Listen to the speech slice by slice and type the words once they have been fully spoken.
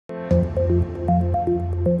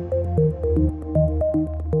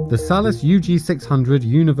The SALUS UG600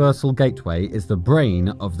 Universal Gateway is the brain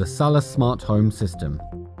of the SALUS Smart Home system.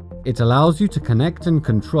 It allows you to connect and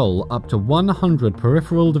control up to 100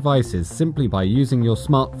 peripheral devices simply by using your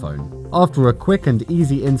smartphone. After a quick and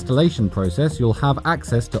easy installation process, you'll have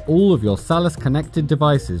access to all of your SALUS connected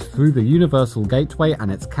devices through the Universal Gateway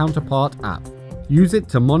and its counterpart app. Use it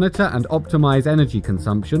to monitor and optimize energy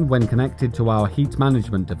consumption when connected to our heat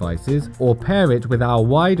management devices, or pair it with our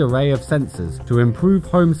wide array of sensors to improve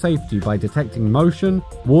home safety by detecting motion,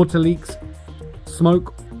 water leaks,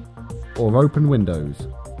 smoke, or open windows.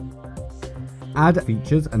 Add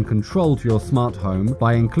features and control to your smart home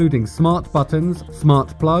by including smart buttons,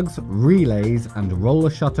 smart plugs, relays, and roller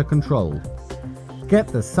shutter control. Get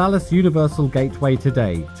the SALUS Universal Gateway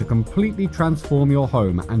today to completely transform your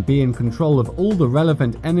home and be in control of all the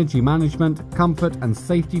relevant energy management, comfort, and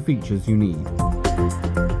safety features you need.